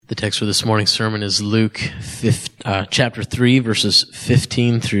text for this morning's sermon is Luke chapter 3, verses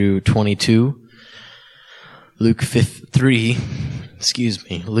 15 through 22. Luke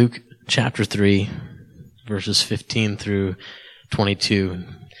chapter 3, verses 15 through 22.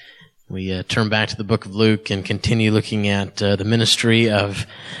 We turn back to the book of Luke and continue looking at the ministry of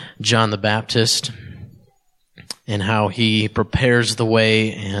John the Baptist and how he prepares the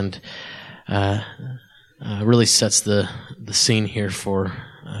way and really sets the scene here for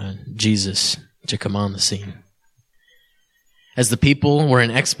Jesus to come on the scene. As the people were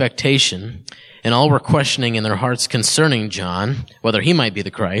in expectation, and all were questioning in their hearts concerning John, whether he might be the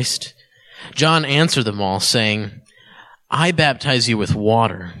Christ, John answered them all, saying, I baptize you with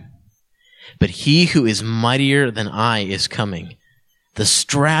water, but he who is mightier than I is coming, the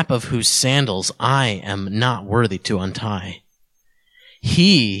strap of whose sandals I am not worthy to untie.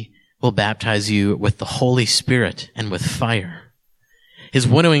 He will baptize you with the Holy Spirit and with fire. His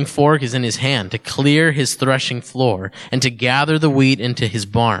winnowing fork is in his hand to clear his threshing floor and to gather the wheat into his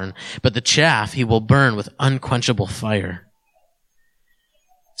barn, but the chaff he will burn with unquenchable fire.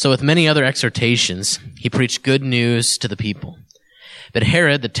 So with many other exhortations, he preached good news to the people. But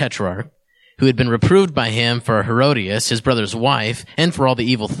Herod the Tetrarch, who had been reproved by him for Herodias, his brother's wife, and for all the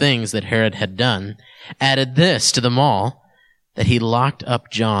evil things that Herod had done, added this to them all, that he locked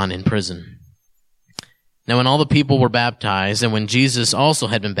up John in prison. Now when all the people were baptized, and when Jesus also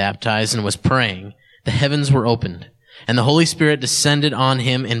had been baptized and was praying, the heavens were opened, and the Holy Spirit descended on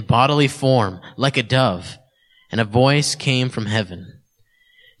him in bodily form, like a dove, and a voice came from heaven,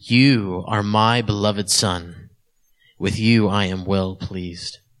 You are my beloved Son. With you I am well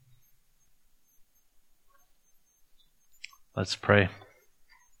pleased. Let's pray.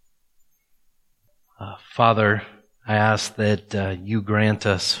 Father, I ask that you grant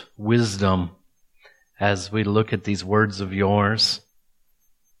us wisdom as we look at these words of yours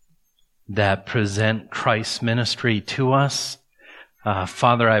that present Christ's ministry to us.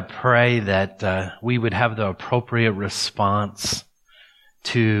 Father, I pray that we would have the appropriate response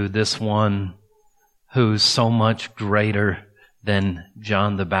to this one who's so much greater than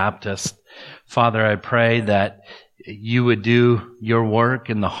John the Baptist. Father, I pray that you would do your work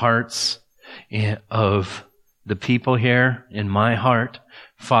in the hearts of the people here, in my heart.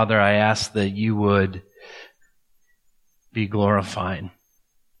 Father, I ask that you would be glorified.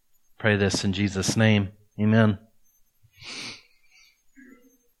 Pray this in Jesus' name. Amen.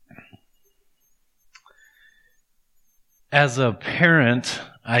 As a parent,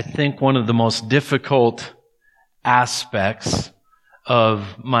 I think one of the most difficult aspects of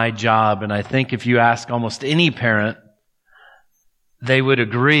my job, and I think if you ask almost any parent, they would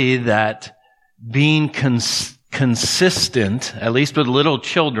agree that being consistent, at least with little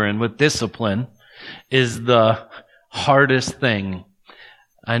children, with discipline, is the hardest thing.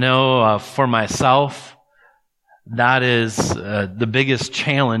 I know for myself, that is the biggest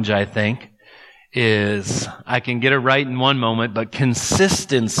challenge, I think, is I can get it right in one moment, but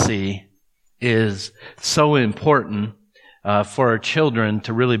consistency is so important for our children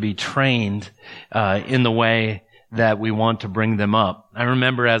to really be trained in the way that we want to bring them up. I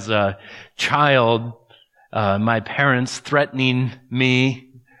remember as a child, my parents threatening me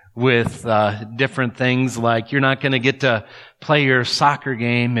with different things like, you're not going to get to play your soccer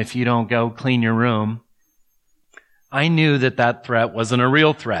game if you don't go clean your room. I knew that threat wasn't a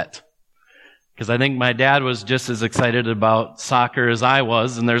real threat, because I think my dad was just as excited about soccer as I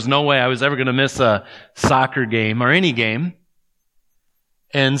was, and there's no way I was ever going to miss a soccer game or any game.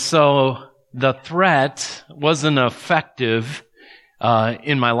 And so the threat wasn't effective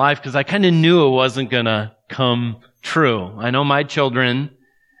in my life because I kind of knew it wasn't going to come true. I know my children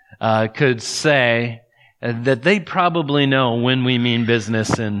could say that they probably know when we mean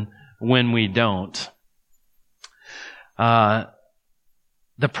business and when we don't. The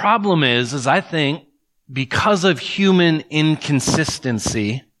problem is I think because of human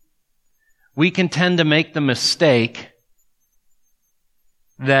inconsistency, we can tend to make the mistake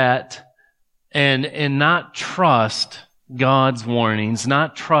that and not trust God's warnings,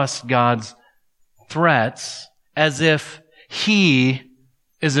 not trust God's threats as if He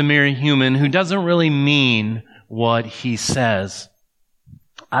is a mere human who doesn't really mean what He says.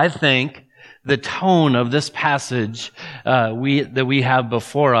 I think the tone of this passage that we have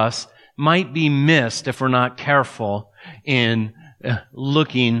before us might be missed if we're not careful in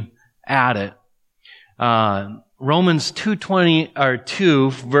looking at it. Romans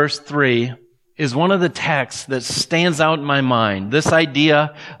 2 verse 3 is one of the texts that stands out in my mind. This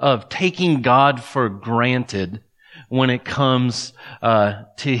idea of taking God for granted when it comes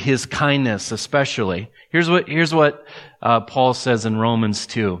to His kindness, especially. Here's what Paul says in Romans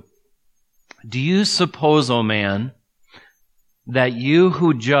 2. Do you suppose, O man, that you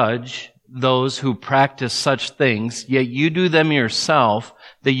who judge those who practice such things, yet you do them yourself,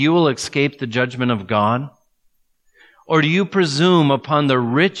 that you will escape the judgment of God? Or do you presume upon the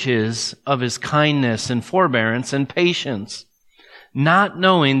riches of his kindness and forbearance and patience, not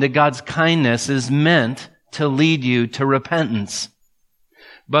knowing that God's kindness is meant to lead you to repentance?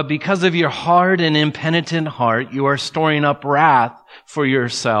 But because of your hard and impenitent heart, you are storing up wrath for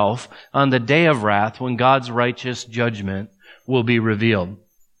yourself on the day of wrath when God's righteous judgment will be revealed.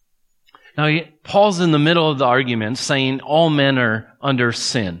 Now, Paul's in the middle of the argument saying all men are under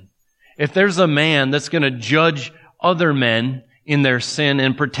sin. If there's a man that's going to judge other men in their sin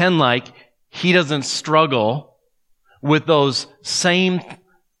and pretend like he doesn't struggle with those same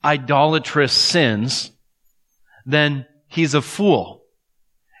idolatrous sins, then he's a fool.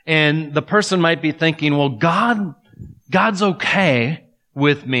 And the person might be thinking, well, God's okay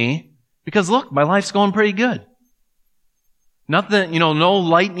with me because look, my life's going pretty good. Nothing, no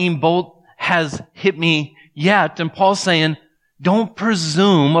lightning bolt has hit me yet. And Paul's saying, don't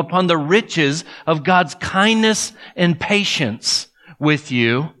presume upon the riches of God's kindness and patience with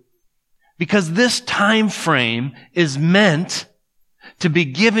you, because this time frame is meant to be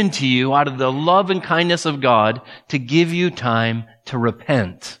given to you out of the love and kindness of God to give you time to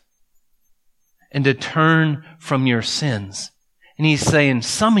repent and to turn from your sins. And he's saying,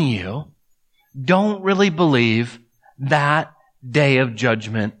 some of you don't really believe that day of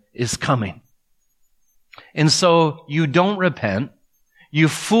judgment is coming. And so you don't repent. You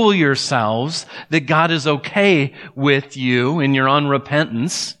fool yourselves that God is okay with you in your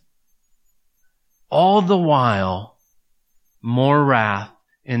unrepentance. All the while, more wrath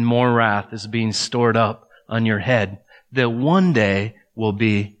and more wrath is being stored up on your head that one day will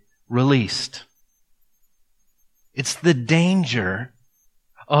be released. It's the danger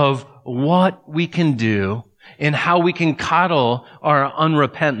of what we can do and how we can coddle our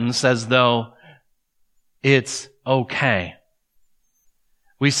unrepentance as though it's okay.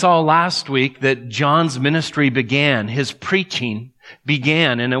 We saw last week that John's ministry began, his preaching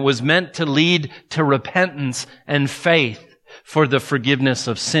began, and it was meant to lead to repentance and faith for the forgiveness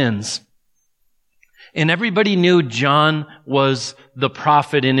of sins. And everybody knew John was the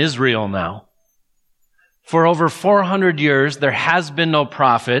prophet in Israel now. For over 400 years, there has been no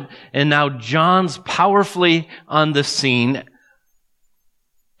prophet, and now John's powerfully on the scene.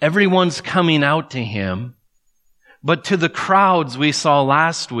 Everyone's coming out to him. But to the crowds we saw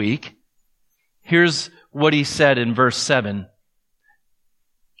last week, here's what he said in verse 7.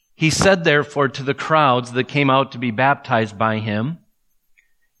 He said, therefore, to the crowds that came out to be baptized by him,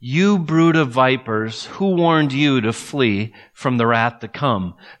 you brood of vipers, who warned you to flee from the wrath to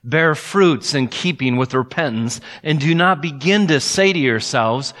come? Bear fruits in keeping with repentance, and do not begin to say to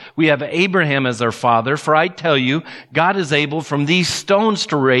yourselves, we have Abraham as our father, for I tell you, God is able from these stones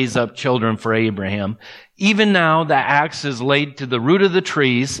to raise up children for Abraham. Even now the axe is laid to the root of the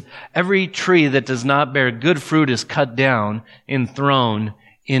trees. Every tree that does not bear good fruit is cut down and thrown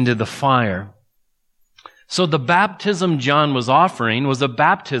into the fire. So the baptism John was offering was a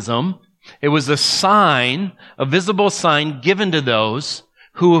baptism. It was a sign, a visible sign given to those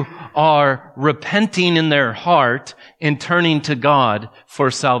who are repenting in their heart and turning to God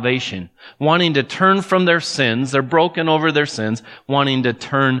for salvation, wanting to turn from their sins. They're broken over their sins, wanting to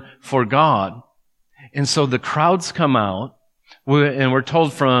turn for God. And so the crowds come out, and we're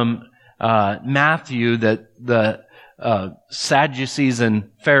told from Matthew that the Sadducees and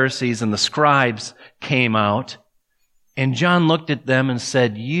Pharisees and the scribes came out, and John looked at them and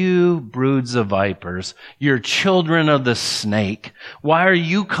said, you broods of vipers, you're children of the snake. Why are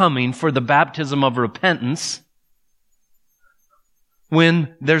you coming for the baptism of repentance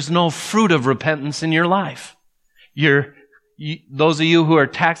when there's no fruit of repentance in your life? Those of you who are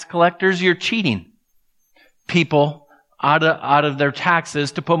tax collectors, you're cheating people out of their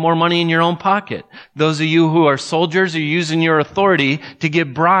taxes to put more money in your own pocket. Those of you who are soldiers are using your authority to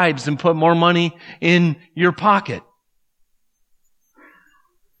get bribes and put more money in your pocket.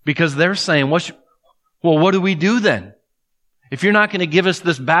 Because they're saying, well, what do we do then? If you're not going to give us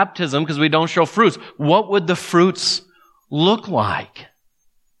this baptism because we don't show fruits, what would the fruits look like?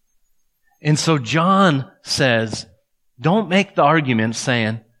 And so John says, don't make the argument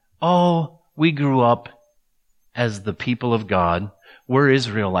saying, oh, we grew up as the people of God. We're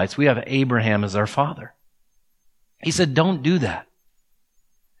Israelites. We have Abraham as our father. He said, don't do that.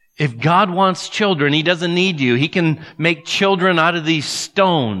 If God wants children, He doesn't need you. He can make children out of these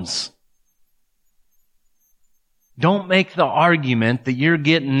stones. Don't make the argument that you're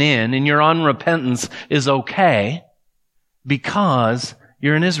getting in and your unrepentance is okay because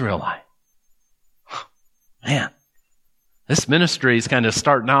you're an Israelite. man, this ministry is kind of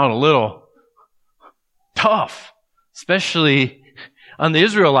starting out a little tough, especially on the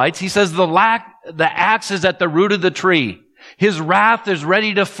Israelites. He says the axe is at the root of the tree. His wrath is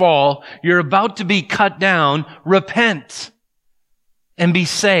ready to fall. You're about to be cut down. Repent and be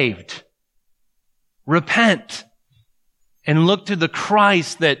saved. Repent and look to the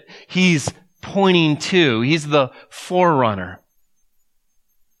Christ that he's pointing to. He's the forerunner.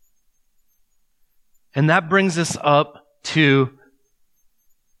 And that brings us up to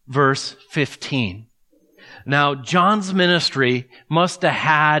verse 15. Now, John's ministry must have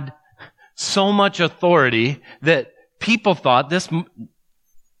had so much authority that people thought this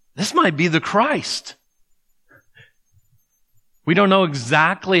might be the Christ. We don't know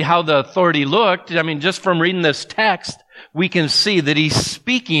exactly how the authority looked. I mean, just from reading this text, we can see that he's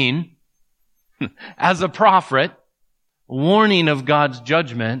speaking as a prophet, warning of God's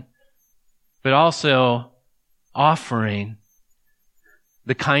judgment, but also offering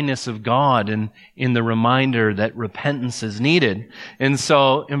the kindness of God and in the reminder that repentance is needed. And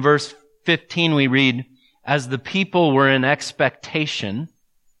so in verse 15 we read, as the people were in expectation,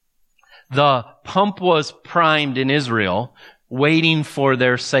 the pump was primed in Israel, waiting for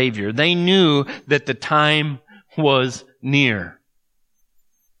their Savior. They knew that the time was near.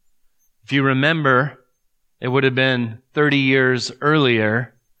 If you remember, it would have been 30 years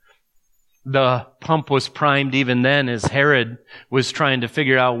earlier. The pump was primed even then as Herod was trying to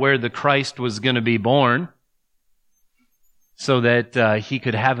figure out where the Christ was going to be born so that he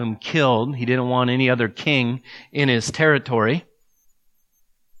could have him killed. He didn't want any other king in his territory.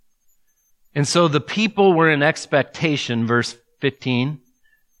 And so the people were in expectation, verse 15,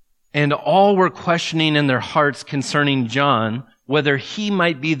 and all were questioning in their hearts concerning John whether he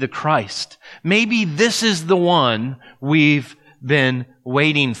might be the Christ. Maybe this is the one we've been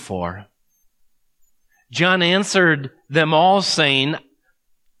waiting for. John answered them all saying,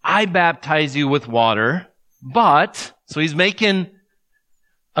 I baptize you with water, but, so he's making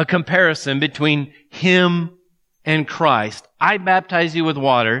a comparison between him and Christ. I baptize you with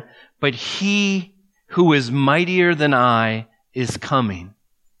water, but he who is mightier than I is coming,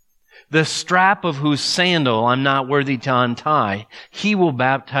 the strap of whose sandal I'm not worthy to untie. He will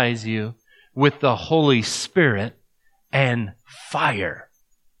baptize you with the Holy Spirit and fire.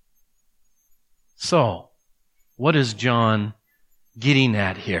 So, what is John getting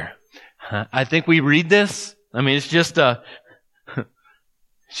at here? I think we read this. I mean, it's just a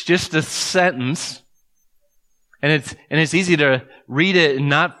sentence, and it's easy to read it and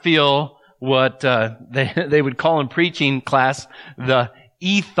not feel what they would call in preaching class the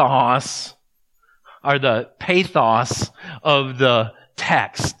ethos or the pathos of the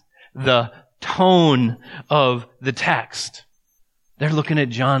text, the tone of the text. They're looking at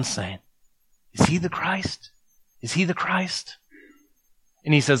John saying, is he the Christ? Is he the Christ?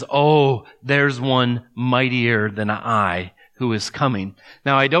 And he says, oh, there's one mightier than I who is coming.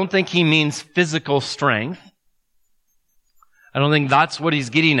 Now, I don't think he means physical strength. I don't think that's what he's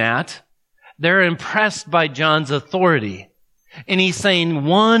getting at. They're impressed by John's authority. And he's saying,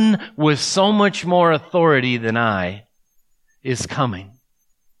 one with so much more authority than I is coming.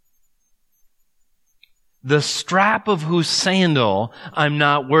 The strap of whose sandal I'm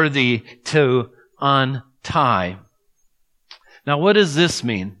not worthy to untie. Now, what does this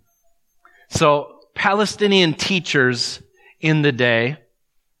mean? So, Palestinian teachers in the day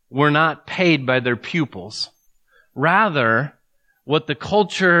were not paid by their pupils. Rather, what the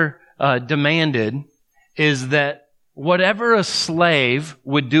culture demanded is that whatever a slave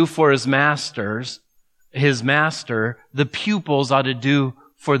would do for his master, the pupils ought to do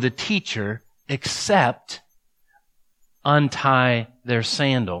for the teacher, except untie their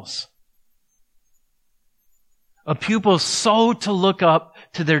sandals. A pupil so to look up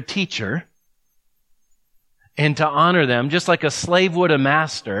to their teacher and to honor them, just like a slave would a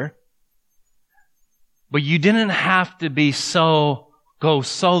master. But you didn't have to go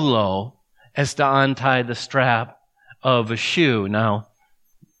so low as to untie the strap of a shoe. Now,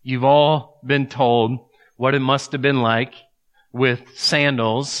 you've all been told what it must have been like with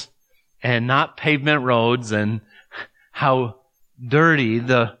sandals and not pavement roads and how dirty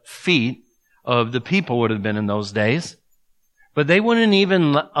the feet of the people would have been in those days. But they wouldn't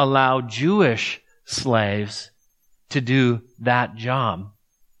even allow Jewish slaves to do that job.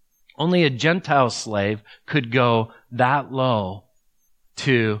 Only a Gentile slave could go that low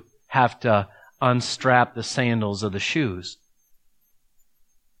to have to unstrap the sandals of the shoes.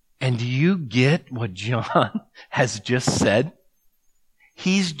 And do you get what John has just said?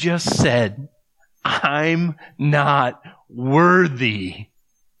 He's just said, I'm not worthy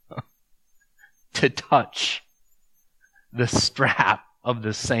to touch the strap of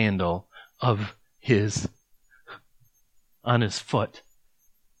the sandal on his foot.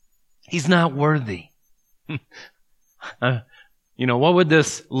 He's not worthy. What would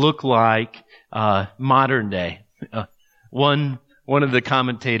this look like modern day? One of the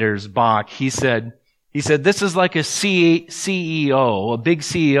commentators, Bach, he said, this is like a CEO, a big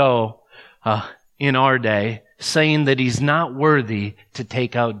CEO in our day, saying that he's not worthy to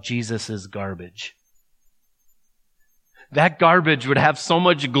take out Jesus' garbage. That garbage would have so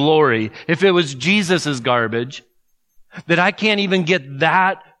much glory if it was Jesus' garbage that I can't even get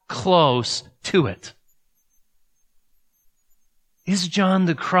that close to it. Is John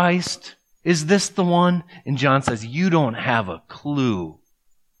the Christ? Is this the one? And John says, you don't have a clue.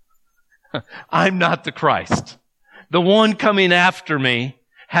 I'm not the Christ. The one coming after me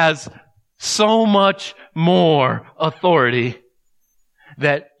has so much more authority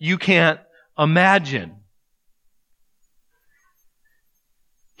that you can't imagine.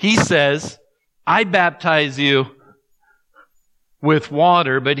 He says, I baptize you with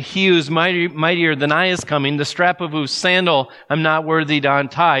water, but he who's mightier than I is coming, the strap of whose sandal I'm not worthy to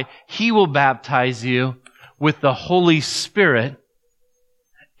untie. He will baptize you with the Holy Spirit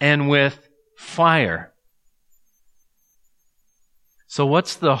and with fire. So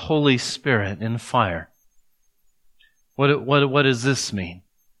what's the Holy Spirit and fire? What does this mean?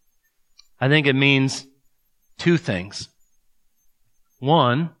 I think it means two things.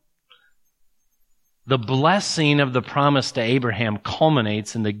 One, the blessing of the promise to Abraham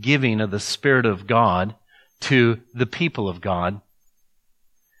culminates in the giving of the Spirit of God to the people of God.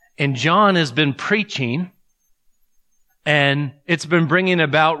 And John has been preaching, and it's been bringing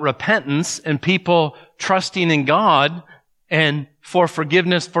about repentance and people trusting in God and for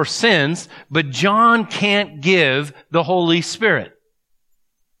forgiveness for sins, but John can't give the Holy Spirit.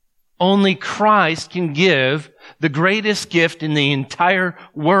 Only Christ can give the greatest gift in the entire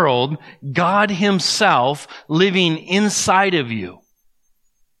world, God Himself living inside of you.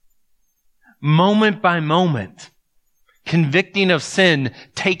 Moment by moment, convicting of sin,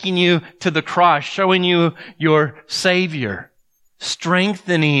 taking you to the cross, showing you your Savior,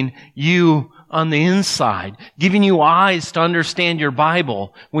 strengthening you on the inside, giving you eyes to understand your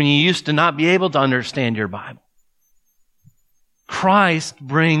Bible when you used to not be able to understand your Bible. Christ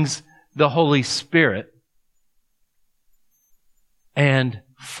brings the Holy Spirit and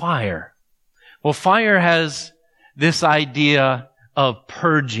fire. Well, fire has this idea of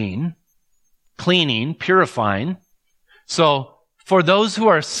purging, cleaning, purifying. So for those who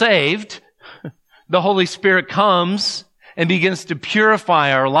are saved, the Holy Spirit comes and begins to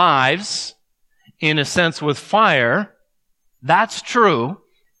purify our lives, in a sense, with fire. That's true.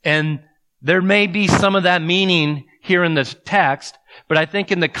 And there may be some of that meaning here in the text, but I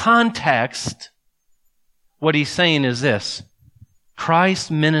think in the context, what he's saying is this: Christ's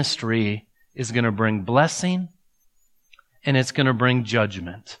ministry is going to bring blessing and it's going to bring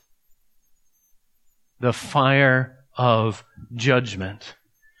judgment. The fire of judgment.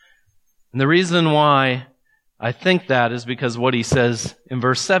 And the reason why I think that is because what he says in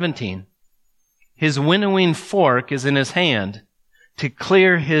verse 17. His winnowing fork is in his hand to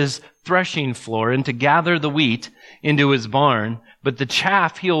clear his threshing floor and to gather the wheat into his barn, but the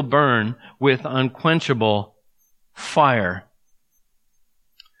chaff he'll burn with unquenchable fire.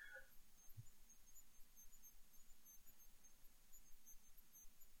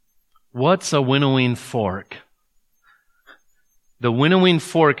 What's a winnowing fork? The winnowing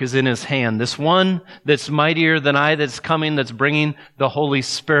fork is in his hand. This one that's mightier than I, that's coming, that's bringing the Holy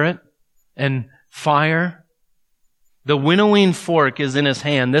Spirit and fire. The winnowing fork is in his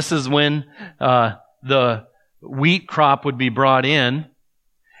hand. This is when the wheat crop would be brought in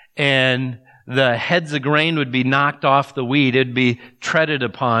and the heads of grain would be knocked off the wheat. It'd be treaded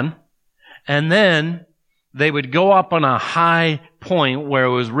upon. And then they would go up on a high point where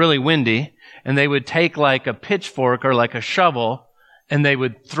it was really windy, and they would take like a pitchfork or like a shovel, and they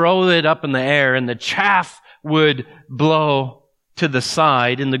would throw it up in the air, and the chaff would blow to the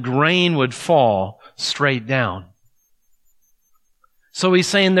side, and the grain would fall straight down. So he's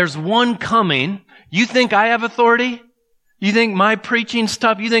saying there's one coming. You think I have authority? You think my preaching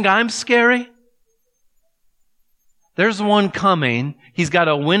stuff, you think I'm scary? There's one coming. He's got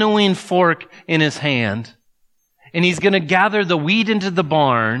a winnowing fork in his hand, and he's going to gather the wheat into the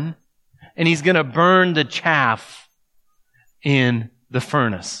barn, and he's going to burn the chaff in the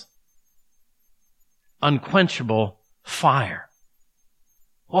furnace. Unquenchable fire.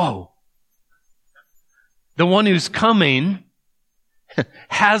 Whoa. The one who's coming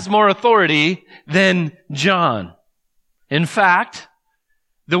has more authority than John. In fact,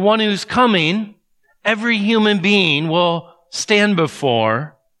 the one who's coming every human being will stand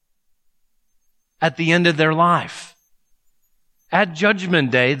before at the end of their life. At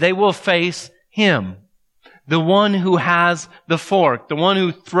Judgment Day, they will face Him, the one who has the fork, the one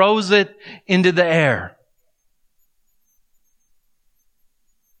who throws it into the air.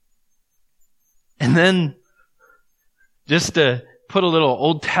 And then, just to put a little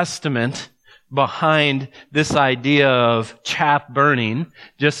Old Testament behind this idea of chaff burning,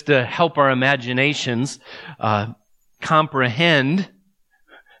 just to help our imaginations comprehend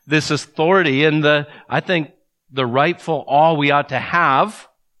this authority and I think the rightful awe we ought to have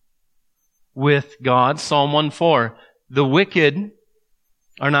with God. Psalm 1:4, the wicked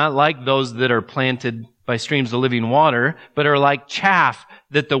are not like those that are planted by streams of living water, but are like chaff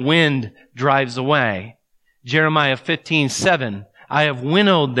that the wind drives away. Jeremiah 15:7, I have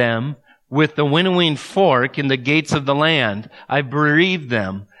winnowed them with the winnowing fork in the gates of the land. I've bereaved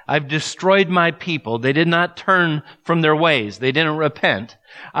them. I've destroyed my people. They did not turn from their ways. They didn't repent.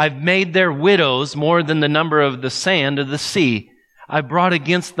 I've made their widows more than the number of the sand of the sea. I brought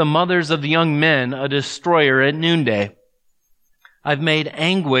against the mothers of the young men a destroyer at noonday. I've made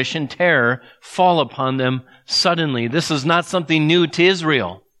anguish and terror fall upon them suddenly. This is not something new to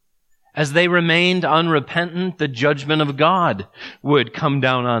Israel. As they remained unrepentant, the judgment of God would come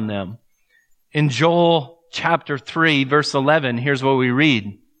down on them. In Joel chapter 3, verse 11, here's what we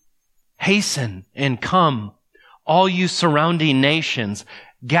read. Hasten and come, all you surrounding nations.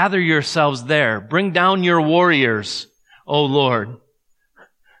 Gather yourselves there. Bring down your warriors, O Lord.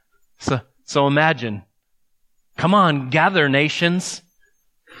 So imagine. Come on, gather nations.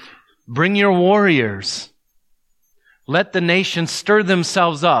 Bring your warriors. Let the nations stir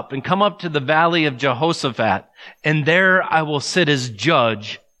themselves up and come up to the valley of Jehoshaphat. And there I will sit as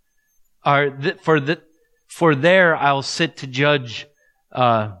judge. For there I'll sit to judge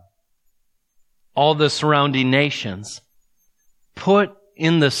all the surrounding nations. Put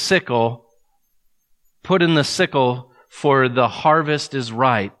in the sickle, for the harvest is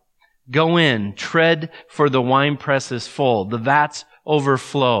ripe. Go in, tread, for the winepress is full. The vats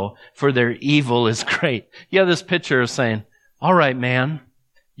overflow, for their evil is great. You have this picture of saying, all right, man,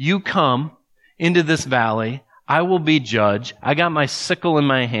 you come into this valley. I will be judge. I got my sickle in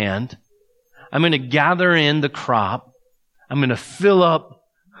my hand. I'm going to gather in the crop. I'm going to fill up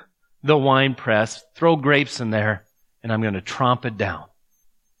the winepress, throw grapes in there, and I'm going to tromp it down.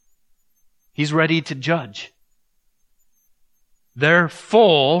 He's ready to judge. They're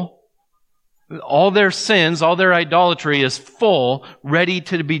full. All their sins, all their idolatry is full, ready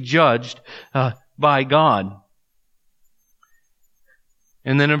to be judged by God.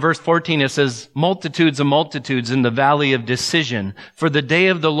 And then in verse 14 it says, multitudes of multitudes in the valley of decision. For the day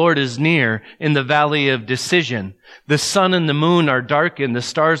of the Lord is near in the valley of decision. The sun and the moon are darkened. The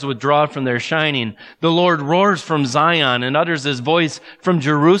stars withdraw from their shining. The Lord roars from Zion and utters His voice from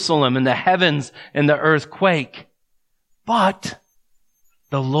Jerusalem, and the heavens and the earth quake. But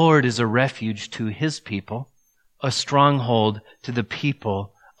the Lord is a refuge to His people, a stronghold to the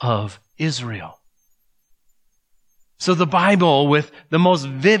people of Israel. So the Bible, with the most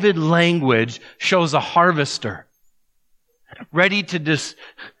vivid language, shows a harvester ready to just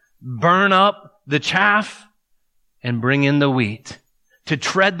burn up the chaff and bring in the wheat, to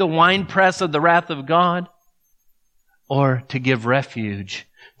tread the winepress of the wrath of God, or to give refuge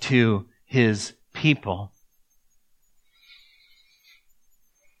to His people.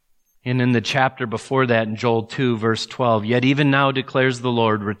 And in the chapter before that, in Joel 2, verse 12, yet even now declares the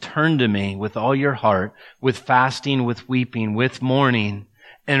Lord, return to me with all your heart, with fasting, with weeping, with mourning,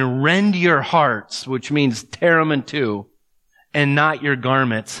 and rend your hearts, which means tear them in two, and not your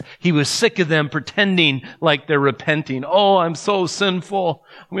garments. He was sick of them pretending like they're repenting. Oh, I'm so sinful.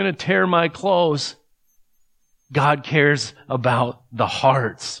 I'm going to tear my clothes. God cares about the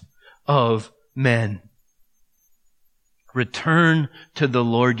hearts of men. Return to the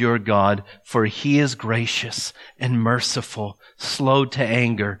Lord your God, for He is gracious and merciful, slow to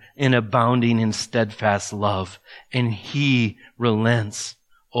anger, and abounding in steadfast love, and He relents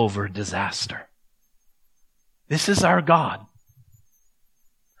over disaster. This is our God.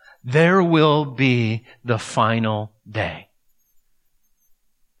 There will be the final day.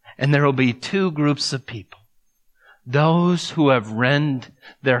 And there will be two groups of people. Those who have rent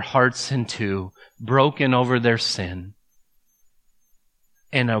their hearts in two, broken over their sin,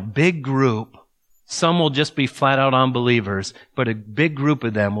 and a big group, some will just be flat out unbelievers, but a big group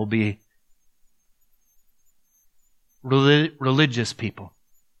of them will be religious people,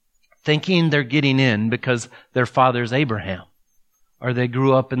 thinking they're getting in because their father's Abraham, or they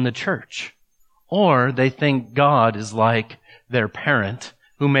grew up in the church, or they think God is like their parent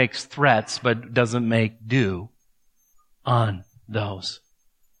who makes threats but doesn't make due on those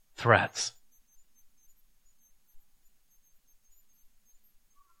threats.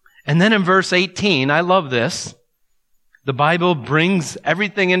 And then in verse 18, I love this. The Bible brings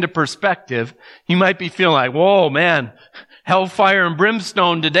everything into perspective. You might be feeling like, whoa, man, hellfire and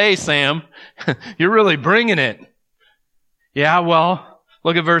brimstone today, Sam. You're really bringing it. Yeah, well,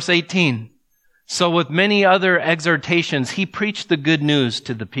 look at verse 18. So with many other exhortations, he preached the good news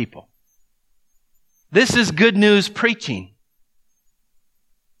to the people. This is good news preaching.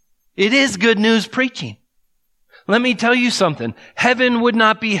 It is good news preaching. Let me tell you something. Heaven would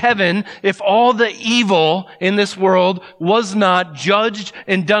not be heaven if all the evil in this world was not judged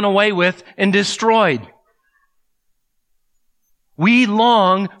and done away with and destroyed. We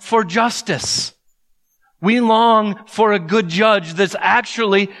long for justice. We long for a good judge that's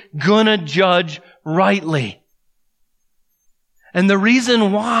actually gonna judge rightly. And the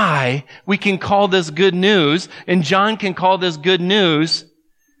reason why we can call this good news, and John can call this good news,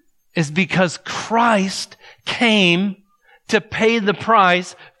 is because Christ came to pay the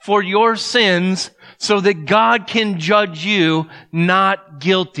price for your sins so that God can judge you not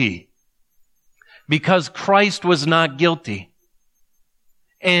guilty. Because Christ was not guilty.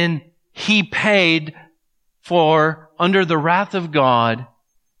 And He paid for, under the wrath of God,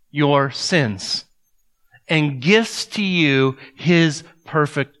 your sins. And gifts to you His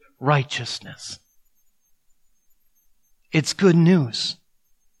perfect righteousness. It's good news.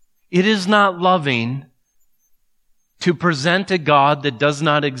 It is not loving to present a God that does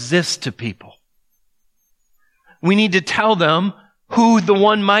not exist to people. We need to tell them who the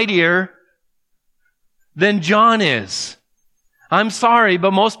one mightier than John is. I'm sorry,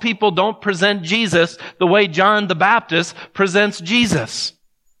 but most people don't present Jesus the way John the Baptist presents Jesus.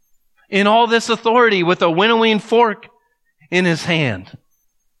 In all this authority with a winnowing fork in his hand.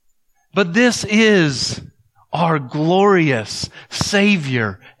 But this is our glorious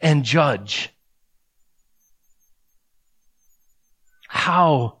Savior and Judge.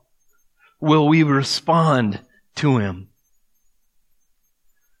 How will we respond to Him?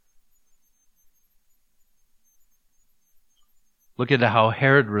 Look at how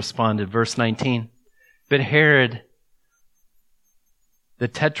Herod responded, verse 19. But Herod, the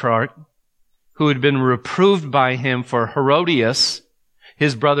tetrarch, who had been reproved by him for Herodias,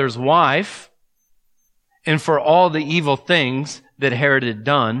 his brother's wife, and for all the evil things that Herod had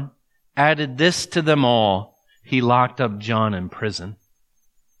done, added this to them all. He locked up John in prison.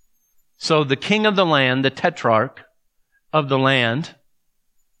 So the king of the land, the tetrarch of the land,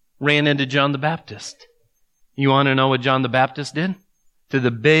 ran into John the Baptist. You want to know what John the Baptist did to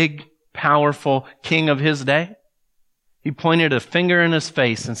the big, powerful king of his day? He pointed a finger in his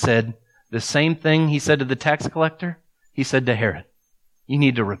face and said the same thing he said to the tax collector. He said to Herod, you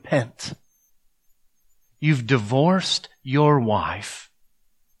need to repent. You've divorced your wife,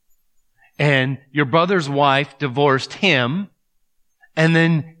 and your brother's wife divorced him, and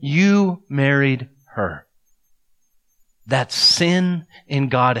then you married her. That's sin,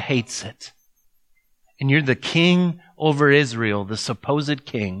 and God hates it. And you're the king over Israel, the supposed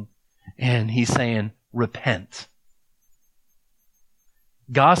king, and He's saying, repent.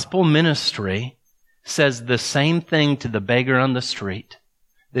 Gospel ministry says the same thing to the beggar on the street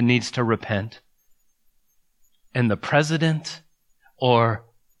that needs to repent. And the president or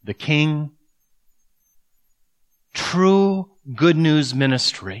the king, true good news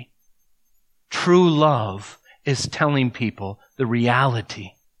ministry, true love is telling people the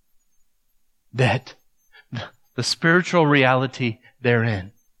reality that the spiritual reality they're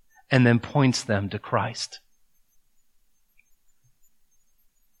in, and then points them to Christ.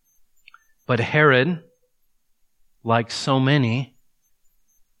 But Herod, like so many,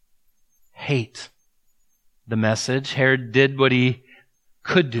 hate the message. Herod did what he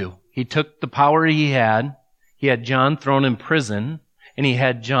could do. He took the power he had John thrown in prison, and he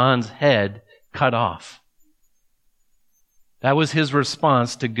had John's head cut off. That was his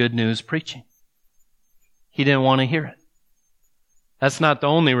response to good news preaching. He didn't want to hear it. That's not the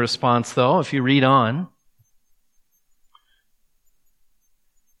only response, though. If you read on,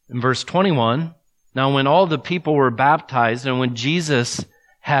 in verse 21, now when all the people were baptized, and when Jesus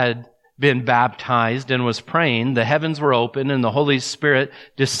had been baptized and was praying, the heavens were opened, and the Holy Spirit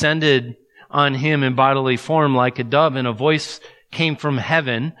descended on him in bodily form like a dove, and a voice came from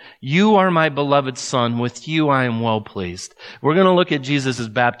heaven, you are my beloved Son, with you I am well pleased. We're going to look at Jesus'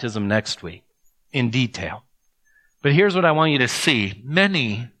 baptism next week in detail. But here's what I want you to see.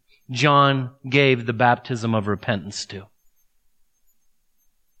 Many John gave the baptism of repentance to.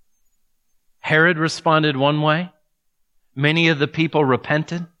 Herod responded one way. many of the people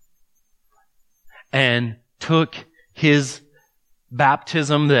repented and took his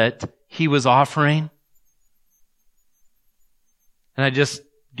baptism that he was offering. And I just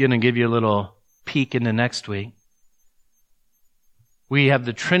going to give you a little peek into next week. We have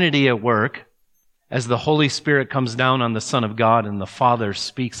the Trinity at work as the Holy Spirit comes down on the Son of God and the Father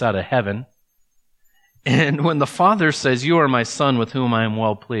speaks out of heaven. And when the Father says, "You are my Son with whom I am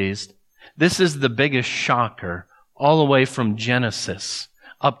well pleased," this is the biggest shocker all the way from Genesis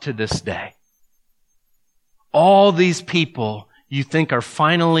up to this day. All these people you think are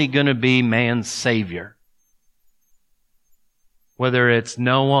finally going to be man's Savior. Whether it's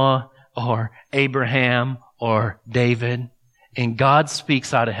Noah or Abraham or David. And God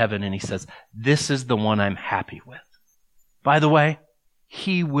speaks out of heaven and he says, "This is the one I'm happy with." By the way,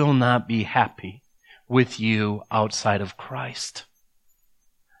 he will not be happy with you outside of Christ.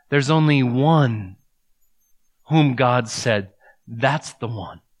 There's only one whom God said, "That's the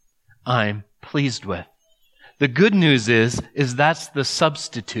one I'm pleased with." The good news is that's the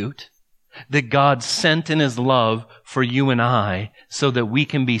substitute that God sent in his love for you and I so that we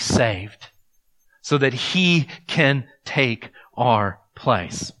can be saved, so that he can take our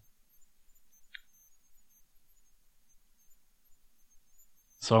place.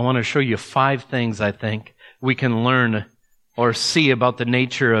 So I want to show you 5 things I think we can learn or see about the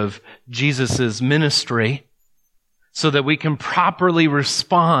nature of Jesus' ministry so that we can properly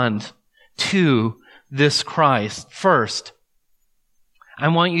respond to this Christ. First, I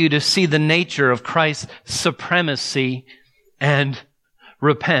want you to see the nature of Christ's supremacy and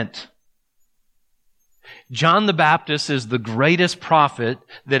repent. John the Baptist is the greatest prophet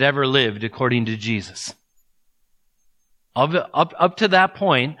that ever lived, according to Jesus. Up to that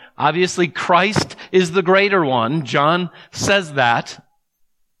point, obviously Christ is the greater one. John says that.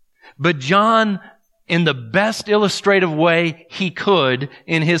 But John, in the best illustrative way he could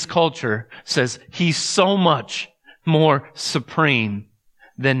in his culture, says he's so much more supreme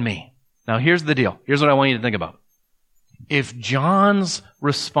than me. Now here's the deal. Here's what I want you to think about. If John's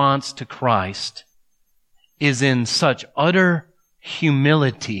response to Christ is in such utter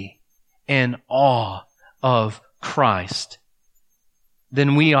humility and awe of Christ,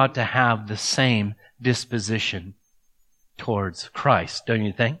 then we ought to have the same disposition towards Christ, don't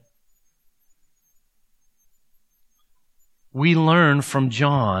you think? We learn from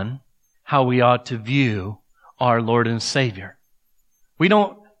John how we ought to view our Lord and Savior. We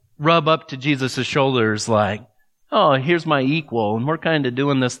don't rub up to Jesus' shoulders like, "Oh, here's my equal, and we're kind of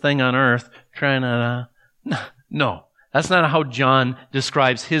doing this thing on earth, trying to..." No, that's not how John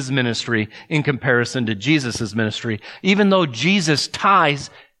describes his ministry in comparison to Jesus' ministry, even though Jesus ties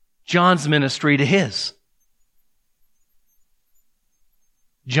John's ministry to his.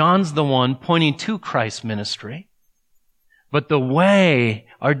 John's the one pointing to Christ's ministry, but the way,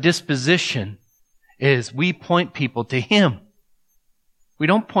 our disposition, is we point people to him. We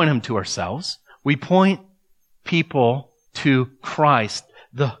don't point them to ourselves. We point people to Christ,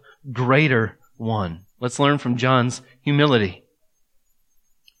 the greater one. Let's learn from John's humility.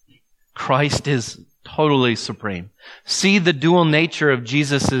 Christ is totally supreme. See the dual nature of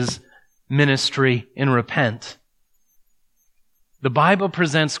Jesus' ministry and repent. The Bible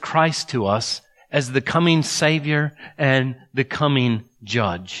presents Christ to us as the coming Savior and the coming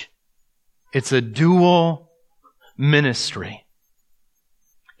Judge. It's a dual ministry.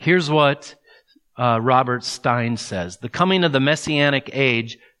 Here's what Robert Stein says. The coming of the Messianic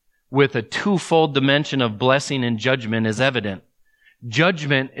age with a twofold dimension of blessing and judgment is evident.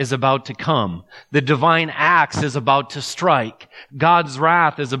 Judgment is about to come. The divine axe is about to strike. God's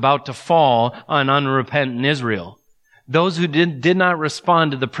wrath is about to fall on unrepentant Israel. Those who did not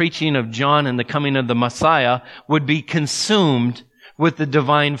respond to the preaching of John and the coming of the Messiah would be consumed with the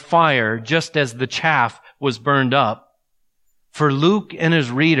divine fire, just as the chaff was burned up. For Luke and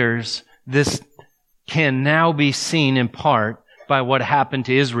his readers, this can now be seen in part by what happened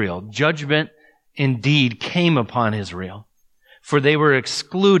to Israel. Judgment indeed came upon Israel, for they were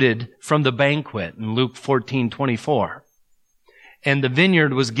excluded from the banquet in Luke 14:24. And the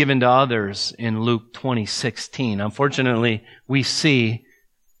vineyard was given to others in Luke 20:16. Unfortunately, we see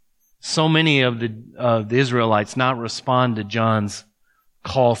so many of the Israelites not respond to John's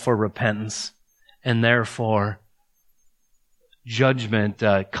call for repentance, and therefore judgment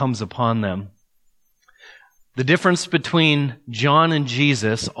comes upon them. The difference between John and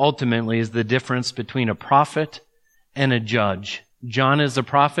Jesus ultimately is the difference between a prophet and a judge. John is a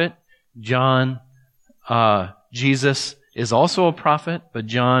prophet. Jesus is also a prophet, but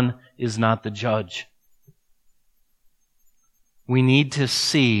John is not the judge. We need to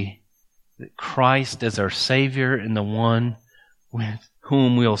see that Christ is our Savior and the one with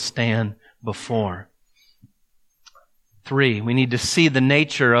whom we'll stand before. 3, we need to see the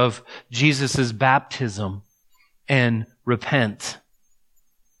nature of Jesus' baptism and repent.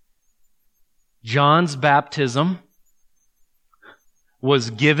 John's baptism was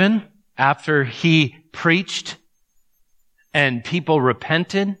given after he preached and people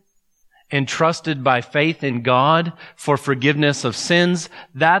repented and trusted by faith in God for forgiveness of sins.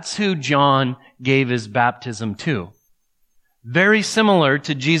 That's who John gave his baptism to. Very similar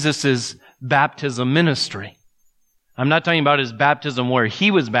to Jesus' baptism ministry. I'm not talking about his baptism where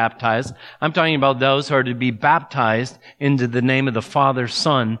he was baptized. I'm talking about those who are to be baptized into the name of the Father,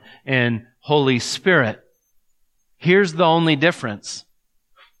 Son, and Holy Spirit. Here's the only difference.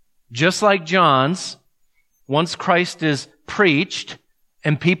 Just like John's, once Christ is preached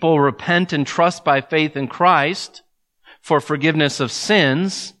and people repent and trust by faith in Christ for forgiveness of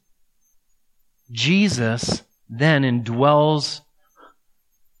sins, Jesus then indwells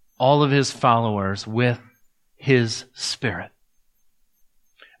all of his followers with his Spirit,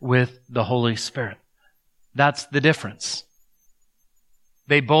 with the Holy Spirit. That's the difference.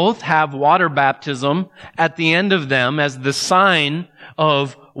 They both have water baptism at the end of them as the sign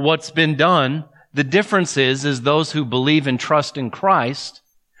of what's been done. The difference is those who believe and trust in Christ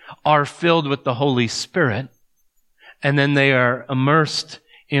are filled with the Holy Spirit, and then they are immersed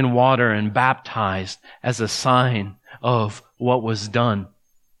in water and baptized as a sign of what was done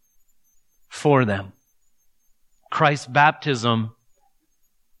for them. Christ's baptism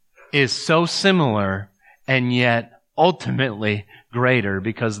is so similar and yet ultimately greater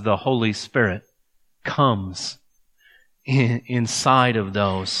because the Holy Spirit comes inside of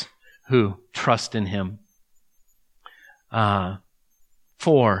those who trust in Him.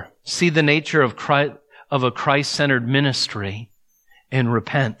 4, see the nature of a Christ-centered ministry and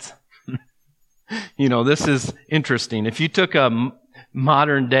repent. This is interesting. If you took a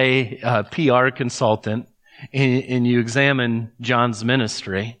modern-day PR consultant and you examine John's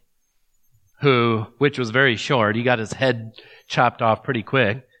ministry, which was very short, he got his head chopped off pretty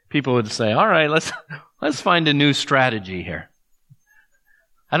quick, people would say, all right, let's find a new strategy here.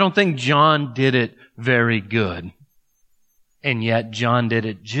 I don't think John did it very good. And yet John did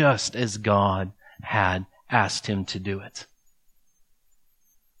it just as God had asked him to do it.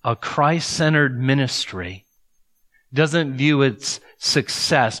 A Christ-centered ministry doesn't view its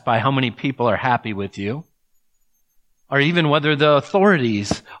success by how many people are happy with you, or even whether the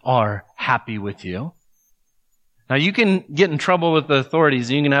authorities are happy with you. Now, you can get in trouble with the authorities,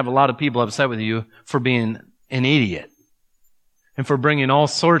 and you can have a lot of people upset with you for being an idiot and for bringing all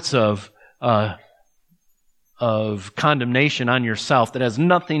sorts of condemnation on yourself that has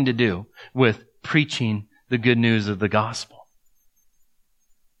nothing to do with preaching the good news of the gospel.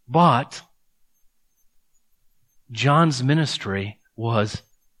 But John's ministry was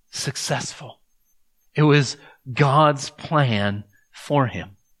successful. It was God's plan for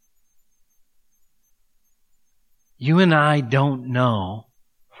him. You and I don't know,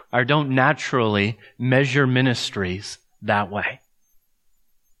 or don't naturally measure ministries that way.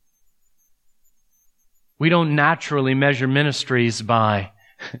 We don't naturally measure ministries by,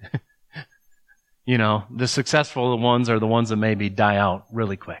 the successful ones are the ones that maybe die out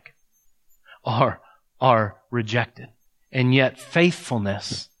really quick or are rejected. And yet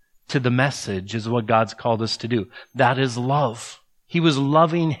faithfulness to the message is what God's called us to do. That is love. He was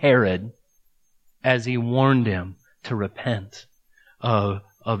loving Herod as he warned him to repent of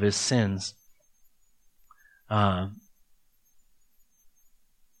his sins. 5th,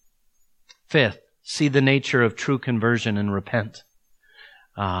 see the nature of true conversion and repent.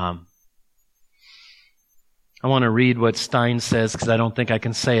 I want to read what Stein says because I don't think I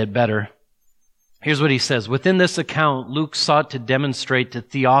can say it better. Here's what he says. Within this account, Luke sought to demonstrate to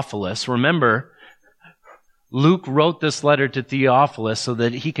Theophilus. Remember, Luke wrote this letter to Theophilus so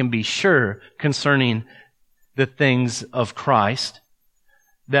that he can be sure concerning the things of Christ,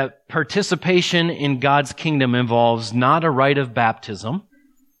 that participation in God's kingdom involves not a rite of baptism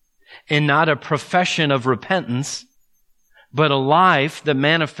and not a profession of repentance, but a life that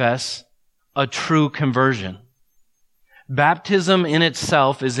manifests a true conversion. Baptism in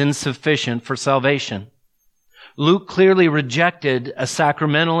itself is insufficient for salvation. Luke clearly rejected a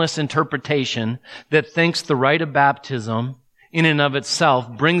sacramentalist interpretation that thinks the rite of baptism in and of itself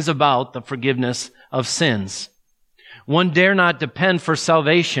brings about the forgiveness of sins. One dare not depend for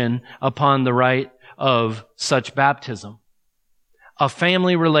salvation upon the rite of such baptism. A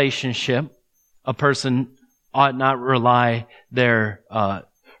family relationship, a person ought not rely their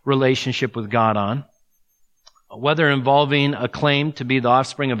relationship with God on. Whether involving a claim to be the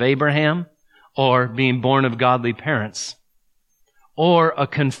offspring of Abraham or being born of godly parents, or a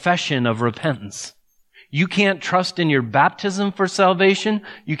confession of repentance. You can't trust in your baptism for salvation.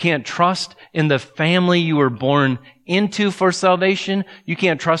 You can't trust in the family you were born into for salvation. You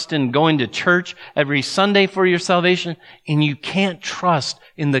can't trust in going to church every Sunday for your salvation. And you can't trust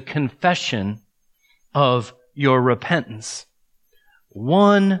in the confession of your repentance.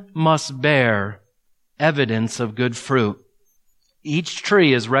 One must bear evidence of good fruit. Each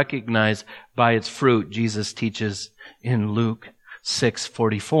tree is recognized by its fruit, Jesus teaches in Luke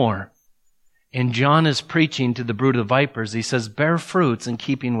 6:44. And John is preaching to the brood of vipers. He says, bear fruits in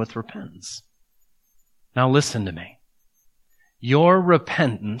keeping with repentance. Now listen to me. Your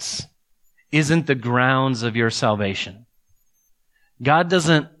repentance isn't the grounds of your salvation. God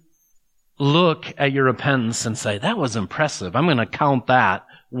doesn't look at your repentance and say, that was impressive. I'm going to count that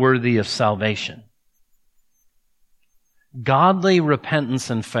worthy of salvation. Godly repentance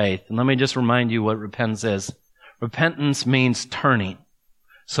and faith. And let me just remind you what repentance is. Repentance means turning.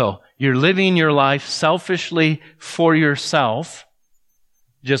 So you're living your life selfishly for yourself.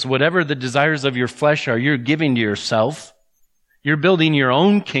 Just whatever the desires of your flesh are, you're giving to yourself. You're building your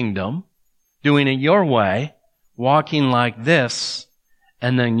own kingdom, doing it your way, walking like this,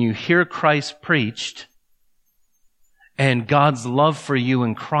 and then you hear Christ preached and God's love for you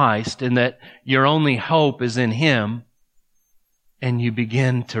in Christ and that your only hope is in Him, and you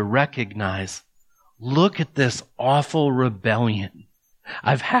begin to recognize, look at this awful rebellion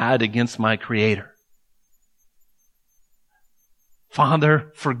I've had against my Creator.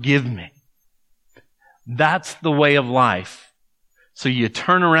 Father, forgive me. That's the way of life. So you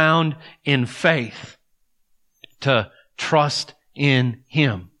turn around in faith to trust in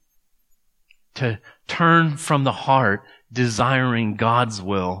Him, to turn from the heart desiring God's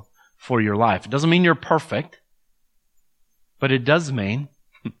will for your life. It doesn't mean you're perfect, but it does mean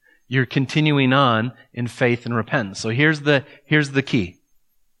you're continuing on in faith and repentance. So here's the key.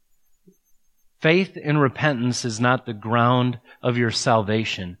 Faith and repentance is not the ground of your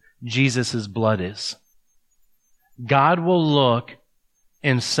salvation. Jesus' blood is. God will look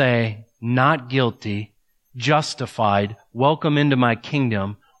and say, not guilty, justified, welcome into my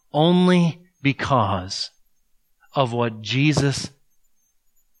kingdom, only because of what Jesus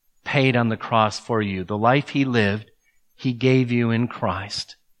paid on the cross for you. The life He lived, He gave you in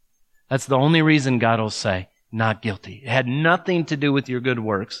Christ. That's the only reason God will say, not guilty. It had nothing to do with your good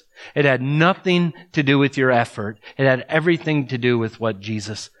works. It had nothing to do with your effort. It had everything to do with what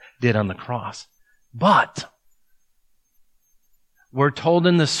Jesus did on the cross. But we're told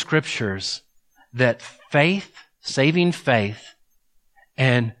in the Scriptures that faith, saving faith,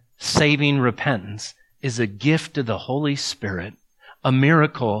 and saving repentance is a gift of the Holy Spirit, a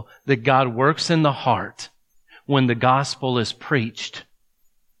miracle that God works in the heart when the gospel is preached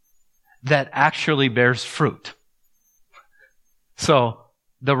that actually bears fruit. So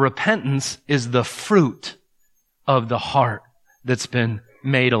the repentance is the fruit of the heart that's been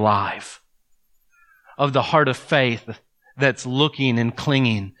made alive, of the heart of faith that's looking and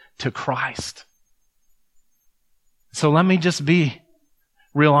clinging to Christ. So let me just be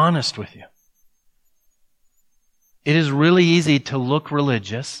real honest with you. It is really easy to look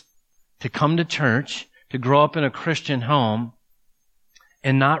religious, to come to church, to grow up in a Christian home,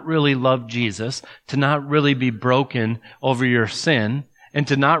 and not really love Jesus, to not really be broken over your sin, and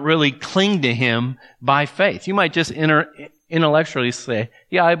to not really cling to Him by faith. You might just intellectually say,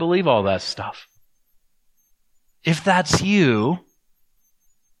 yeah, I believe all that stuff. If that's you,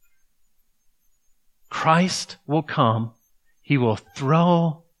 Christ will come, He will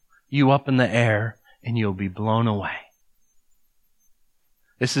throw you up in the air, and you'll be blown away.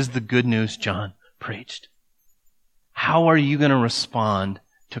 This is the good news John preached. How are you going to respond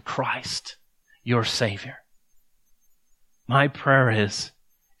to Christ, your Savior? My prayer is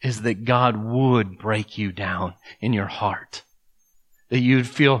that God would break you down in your heart, that you'd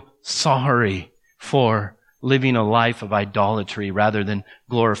feel sorry for living a life of idolatry rather than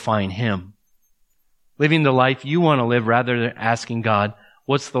glorifying Him, living the life you want to live rather than asking God,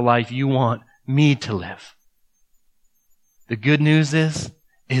 what's the life you want me to live? The good news is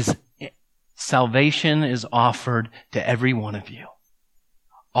salvation is offered to every one of you.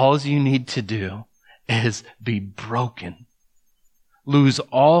 All you need to do is be broken. Lose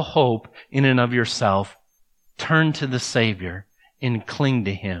all hope in and of yourself. Turn to the Savior and cling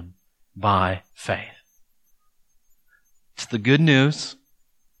to Him by faith. It's the good news.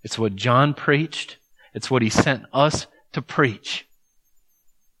 It's what John preached. It's what he sent us to preach.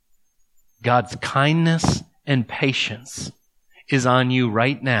 God's kindness and patience is on you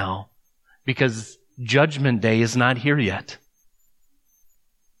right now, because Judgment Day is not here yet.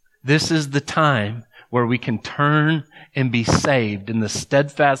 this is the time where we can turn and be saved, and the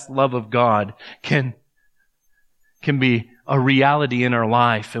steadfast love of God can be a reality in our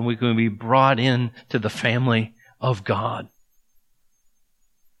life, and we can be brought into the family of God.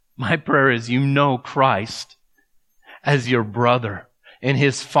 My prayer is you know Christ as your brother, and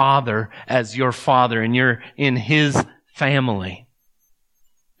His Father as your Father, and you're in His family,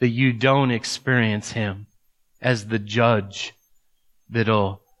 that you don't experience Him as the judge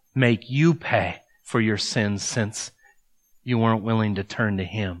that'll make you pay for your sins since you weren't willing to turn to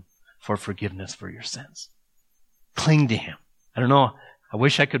Him for forgiveness for your sins. Cling to Him. I don't know. I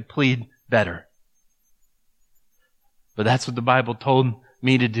wish I could plead better. But that's what the Bible told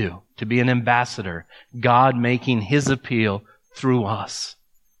me to do, to be an ambassador. God making His appeal through us.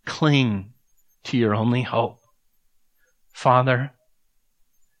 Cling to your only hope. Father,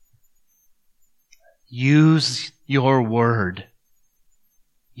 use your word.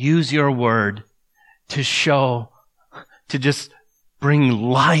 Use your word to show, to just bring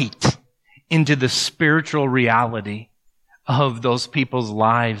light into the spiritual reality of those people's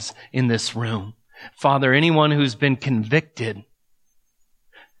lives in this room. Father, anyone who's been convicted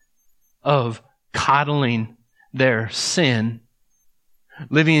of coddling their sin,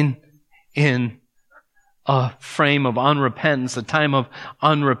 living in a frame of unrepentance, a time of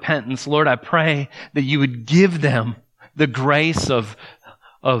unrepentance, Lord, I pray that you would give them the grace of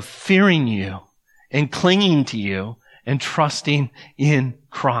fearing you and clinging to you and trusting in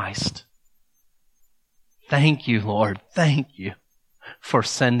Christ. Thank you, Lord. Thank you for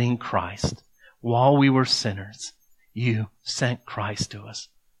sending Christ. While we were sinners, you sent Christ to us.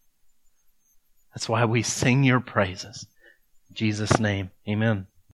 That's why we sing your praises. In Jesus' name, amen.